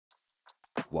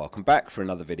Welcome back for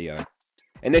another video.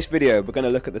 In this video we're going to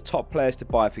look at the top players to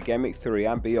buy for Game Week 3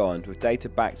 and beyond with data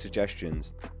backed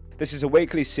suggestions. This is a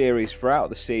weekly series throughout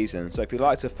the season, so if you'd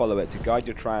like to follow it to guide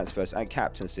your transfers and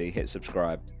captaincy, hit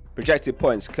subscribe. Projected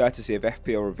points courtesy of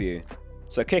FPL Review.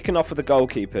 So kicking off with the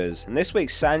goalkeepers, and this week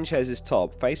Sanchez is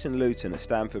top, facing Luton at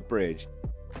Stamford Bridge.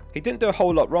 He didn't do a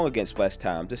whole lot wrong against West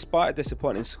Ham despite a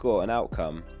disappointing score and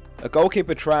outcome. A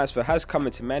goalkeeper transfer has come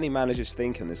into many managers'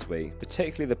 thinking this week,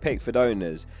 particularly the Pickford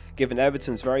owners, given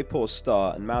Everton's very poor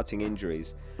start and mounting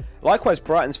injuries. Likewise,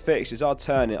 Brighton's fixtures are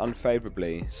turning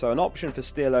unfavourably, so an option for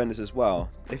Steel owners as well,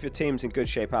 if your team's in good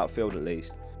shape outfield at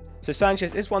least. So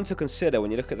Sanchez is one to consider when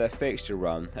you look at their fixture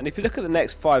run, and if you look at the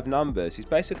next 5 numbers, he's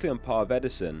basically on par with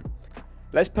Edison.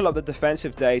 Let's pull up the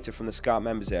defensive data from the Scout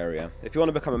members area. If you want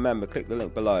to become a member, click the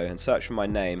link below and search for my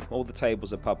name, all the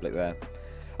tables are public there.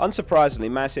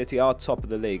 Unsurprisingly, Man City are top of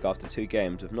the league after 2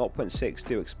 games with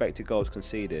 0.62 expected goals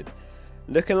conceded.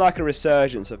 Looking like a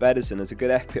resurgence of Edison as a good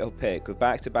FPL pick with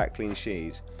back-to-back clean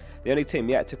sheets, the only team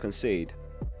yet to concede.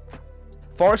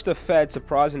 Forest have fared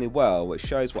surprisingly well, which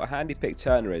shows what a handy pick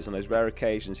Turner is on those rare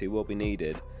occasions he will be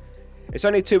needed. It's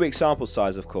only a 2-week sample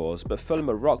size of course, but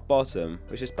Fulham are rock bottom,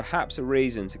 which is perhaps a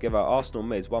reason to give our Arsenal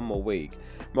mids one more week.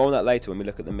 More on that later when we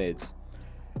look at the mids.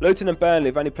 Luton and Burnley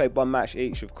have only played 1 match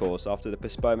each of course after the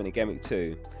postponement in Game Week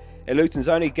 2. In Luton's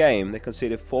only game they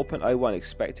conceded 4.01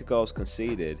 expected goals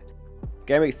conceded.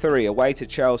 Game Week 3 away to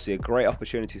Chelsea, a great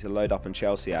opportunity to load up on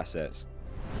Chelsea assets.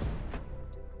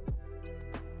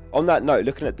 On that note,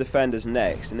 looking at defenders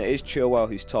next, and it is Chilwell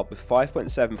who's top with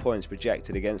 5.7 points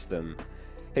projected against them.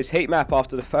 His heat map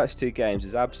after the first 2 games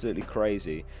is absolutely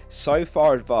crazy, so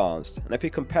far advanced, and if you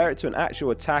compare it to an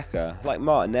actual attacker like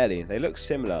Martinelli, they look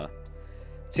similar.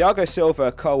 Thiago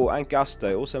Silva, Cole and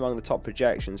Gusto also among the top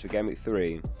projections for Game Week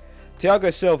 3.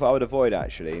 Thiago Silva I would avoid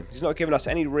actually, he's not given us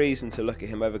any reason to look at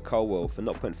him over Colwill for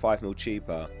 0.5 mil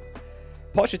cheaper.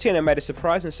 Pochettino made a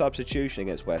surprising substitution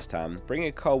against West Ham,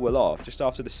 bringing Colwill off just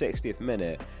after the 60th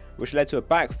minute, which led to a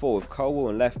back 4 with Colwill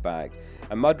and left back,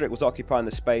 and Mudryk was occupying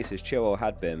the spaces Chilwell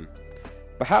had been.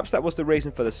 Perhaps that was the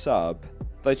reason for the sub,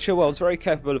 though Chilwell was very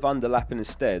capable of underlapping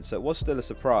instead, so it was still a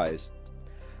surprise.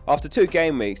 After 2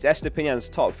 game weeks, Estepinian's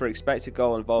top for expected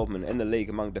goal involvement in the league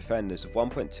among defenders of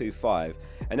 1.25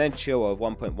 and then Chilwell of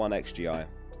 1.1 XGI.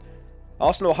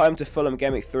 Arsenal home to Fulham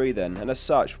Game Week 3 then, and as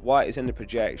such White is in the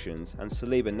projections and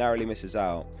Saliba narrowly misses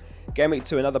out. Game Week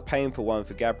 2 another painful one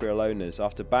for Gabriel owners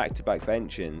after back-to-back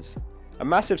benchings. A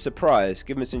massive surprise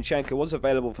given Zinchenko was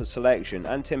available for selection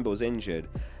and Timber was injured.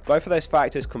 Both of those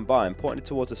factors combined pointed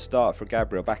towards a start for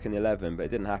Gabriel back in the 11, but it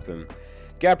didn't happen.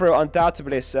 Gabriel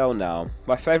undoubtedly a sell now,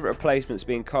 my favourite replacements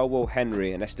being Colwill,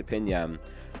 Henry and Estepinian.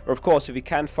 Or of course if you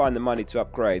can find the money to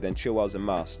upgrade then Chilwell's a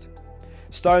must.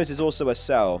 Stones is also a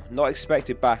sell, not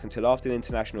expected back until after the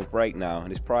international break now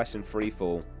and is priced in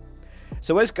freefall.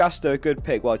 So is Gusto a good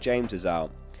pick while James is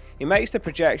out? He makes the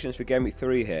projections for Game Week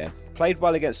 3 here, played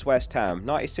well against West Ham,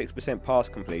 96% pass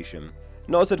completion.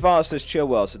 Not as advanced as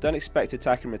Chilwell so don't expect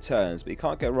attacking returns, but you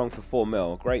can't go wrong for 4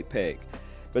 mil, great pick.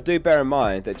 But do bear in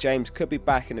mind that James could be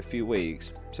back in a few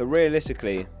weeks, so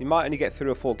realistically you might only get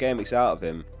 3 or 4 game weeks out of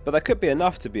him, but that could be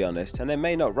enough to be honest and they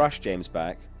may not rush James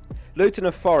back. Luton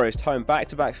and Forest home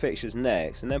back-to-back fixtures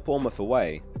next and then Bournemouth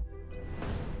away.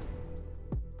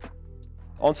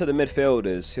 Onto the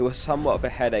midfielders, who are somewhat of a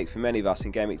headache for many of us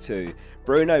in Game Week 2.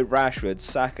 Bruno, Rashford,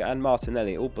 Saka and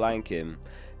Martinelli all blanking.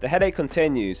 The headache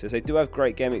continues as they do have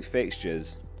great Game Week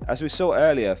fixtures. As we saw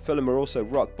earlier, Fulham are also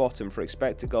rock bottom for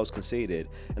expected goals conceded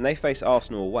and they face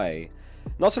Arsenal away.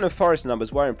 Nottingham Forest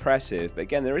numbers were impressive, but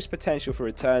again there is potential for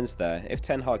returns there if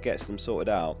Ten Hag gets them sorted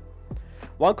out.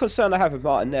 One concern I have with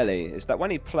Martinelli is that when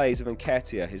he plays with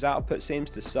Nketiah his output seems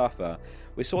to suffer.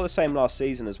 We saw the same last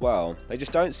season as well, they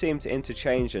just don't seem to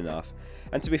interchange enough,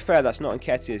 and to be fair that's not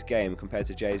Nketiah's game compared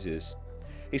to Jesus.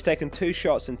 He's taken 2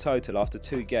 shots in total after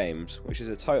 2 games, which is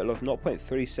a total of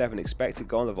 0.37 expected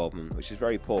goal involvement, which is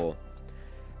very poor.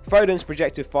 Foden's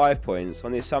projected 5 points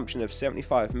on the assumption of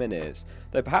 75 minutes,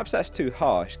 though perhaps that's too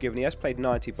harsh given he has played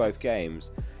 90 both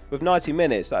games. With 90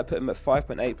 minutes that would put him at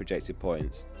 5.8 projected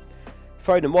points.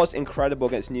 Foden was incredible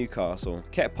against Newcastle,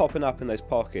 kept popping up in those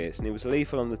pockets and he was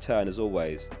lethal on the turn as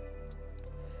always.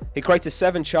 He created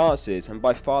 7 chances and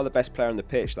by far the best player on the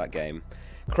pitch that game.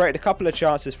 Created a couple of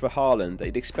chances for Haaland that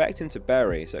you'd expect him to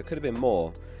bury, so it could have been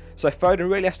more. So Foden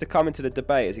really has to come into the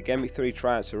debate as a Game Week 3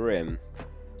 transfer in.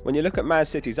 When you look at Man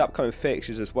City's upcoming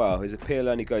fixtures as well, his appeal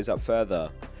only goes up further.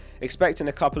 Expecting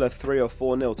a couple of 3 or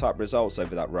 4-0 type results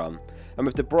over that run. And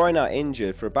with De Bruyne out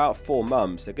injured for about 4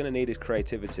 months, they're going to need his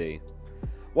creativity.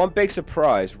 One big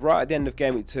surprise right at the end of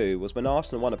Game Week 2 was when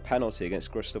Arsenal won a penalty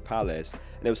against Crystal Palace,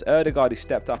 and it was Ødegaard who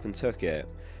stepped up and took it.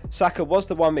 Saka was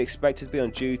the one we expected to be on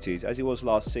duties, as he was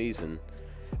last season.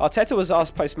 Arteta was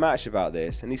asked post-match about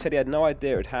this, and he said he had no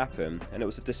idea it would happen, and it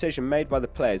was a decision made by the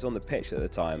players on the pitch at the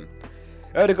time.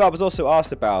 Ødegaard was also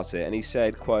asked about it, and he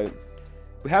said, quote,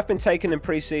 "We have been taken in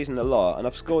pre-season a lot, and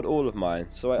I've scored all of mine,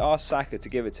 so I asked Saka to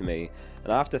give it to me,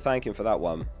 and I have to thank him for that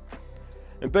one."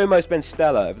 Mbeumo's been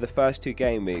stellar over the first 2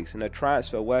 game weeks, and a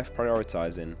transfer worth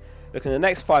prioritising. Looking at the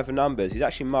next 5 numbers, he's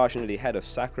actually marginally ahead of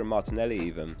Saka and Martinelli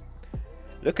even.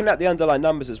 Looking at the underlying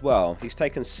numbers as well, he's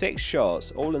taken 6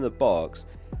 shots, all in the box,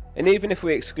 and even if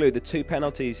we exclude the 2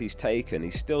 penalties he's taken,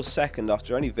 he's still second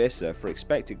after only Vissa for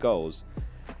expected goals.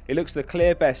 He looks the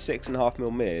clear best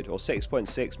 6.5mm mid, or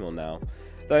 6.6mm now.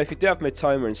 Though if you do have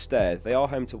Mitoma instead, they are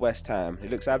home to West Ham.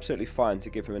 It looks absolutely fine to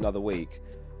give him another week.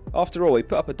 After all, he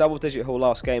put up a double-digit haul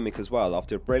last game week as well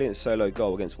after a brilliant solo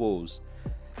goal against Wolves.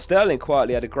 Sterling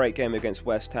quietly had a great game against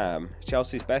West Ham,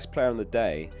 Chelsea's best player on the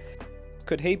day.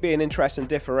 Could he be an interesting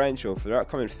differential for their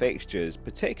upcoming fixtures,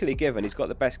 particularly given he's got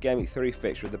the best Game Week 3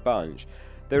 fixture of the bunch?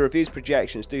 The review's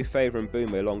projections do favour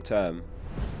Mbeumo long term.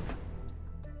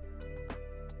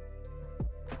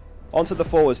 On to the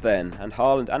forwards then, and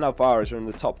Haaland and Alvarez are in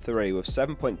the top 3 with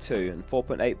 7.2 and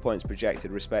 4.8 points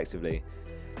projected respectively.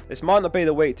 This might not be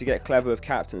the week to get clever with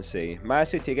captaincy. Man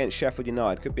City against Sheffield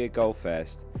United could be a goal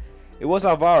fest. It was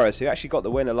Alvarez who actually got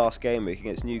the winner last game week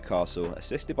against Newcastle,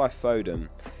 assisted by Foden.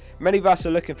 Many of us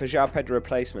are looking for João Pedro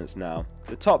replacements now.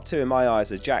 The top 2 in my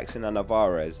eyes are Jackson and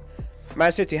Alvarez.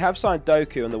 Man City have signed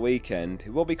Doku on the weekend,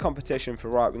 who will be competition for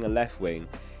right wing and left wing.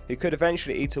 He could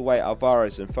eventually eat away at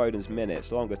Alvarez and Foden's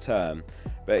minutes longer term,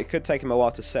 but it could take him a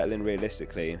while to settle in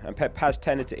realistically, and Pep has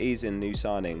tended to ease in new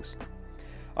signings.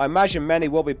 I imagine many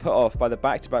will be put off by the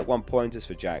back-to-back 1-pointers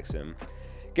for Jackson.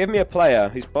 Give me a player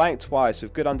who's blanked twice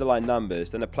with good underlying numbers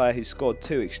than a player who's scored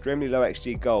 2 extremely low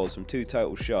XG goals from 2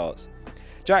 total shots.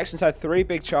 Jackson's had 3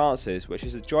 big chances, which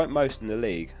is a joint most in the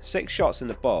league, 6 shots in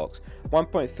the box,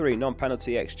 1.3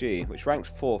 non-penalty XG, which ranks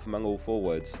 4th among all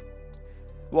forwards.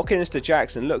 Watkins to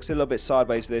Jackson looks a little bit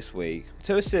sideways this week.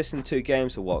 2 assists in 2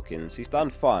 games for Watkins, he's done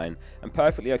fine and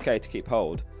perfectly okay to keep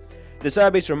hold. De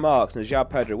Zerbi's remarks on João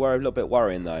Pedro were a little bit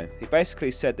worrying though. He basically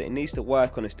said that he needs to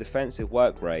work on his defensive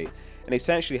work rate and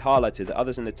essentially highlighted that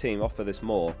others in the team offer this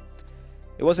more.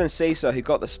 It was Enciso who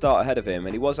got the start ahead of him,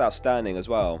 and he was outstanding as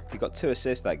well. He got 2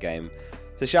 assists that game.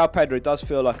 So João Pedro does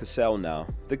feel like a sell now.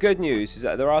 The good news is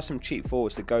that there are some cheap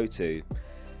forwards to go to.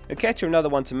 Nketiah, another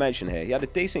one to mention here. He had a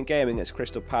decent game against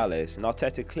Crystal Palace, and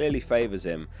Arteta clearly favours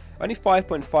him. Only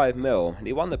 5.5mm, and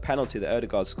he won the penalty that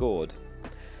Ødegaard scored.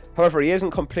 However, he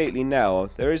isn't completely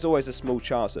nailed. There is always a small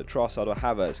chance that Trossard or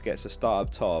Havertz gets a start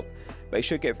up top, but he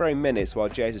should get very minutes while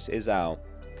Jesus is out.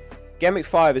 Game Week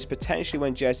 5 is potentially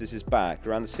when Jesus is back,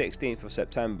 around the 16th of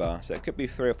September, so it could be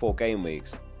 3 or 4 game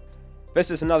weeks. This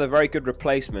is another very good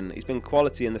replacement. He's been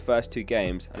quality in the first 2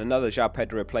 games, and another João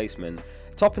Pedro replacement.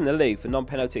 Top in the league for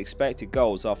non-penalty expected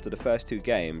goals after the first 2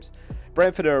 games.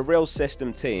 Brentford are a real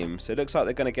system team, so it looks like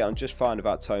they're going to get on just fine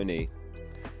without Tony.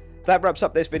 That wraps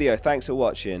up this video, thanks for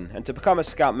watching, and to become a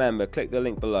Scout member, click the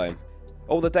link below.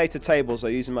 All the data tables I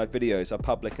use in my videos are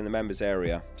public in the members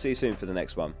area. See you soon for the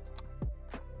next one.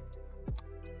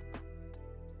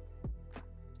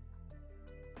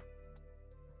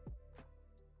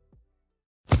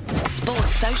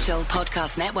 Sports Social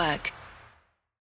Podcast Network.